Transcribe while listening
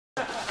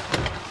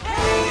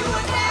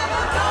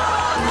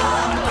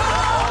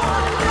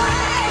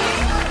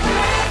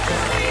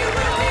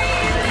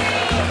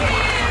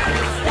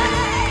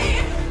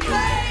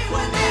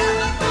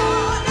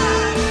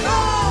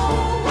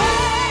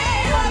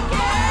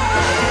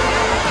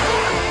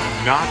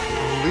not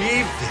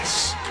believe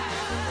this.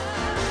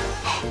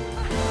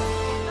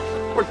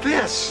 Or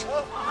this.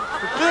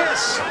 Or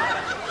this.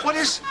 What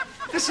is...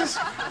 This is...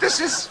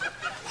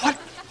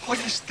 What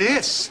is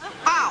this?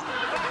 Oh.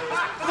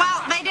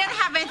 Well, they didn't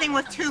have anything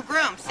with two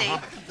grooms, see?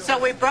 So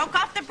we broke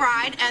off the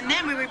bride, and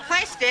then we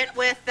replaced it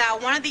with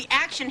one of the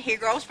action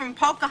heroes from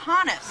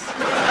Pocahontas.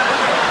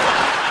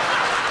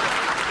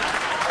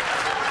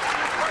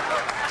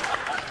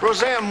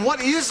 Roseanne, what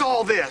is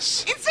all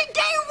this? It's a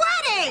gay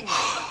wedding!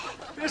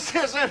 This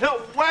isn't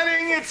a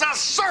wedding, it's a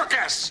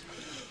circus!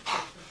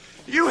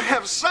 You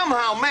have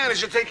somehow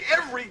managed to take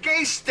every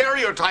gay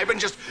stereotype and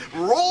just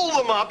roll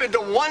them up into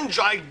one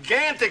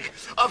gigantic,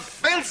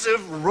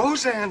 offensive,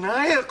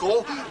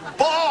 Roseanniacal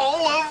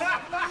ball of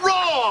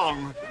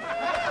wrong!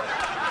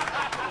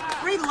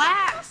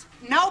 Relax.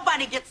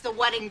 Nobody gets the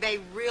wedding they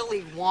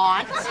really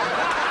want.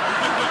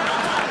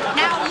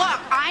 Now, look,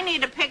 I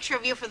need a picture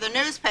of you for the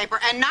newspaper,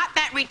 and not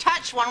that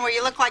retouched one where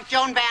you look like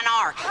Joan Van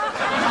Ark.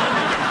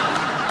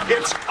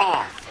 It's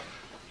off.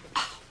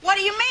 What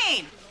do you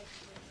mean?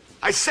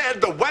 I said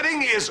the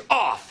wedding is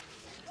off.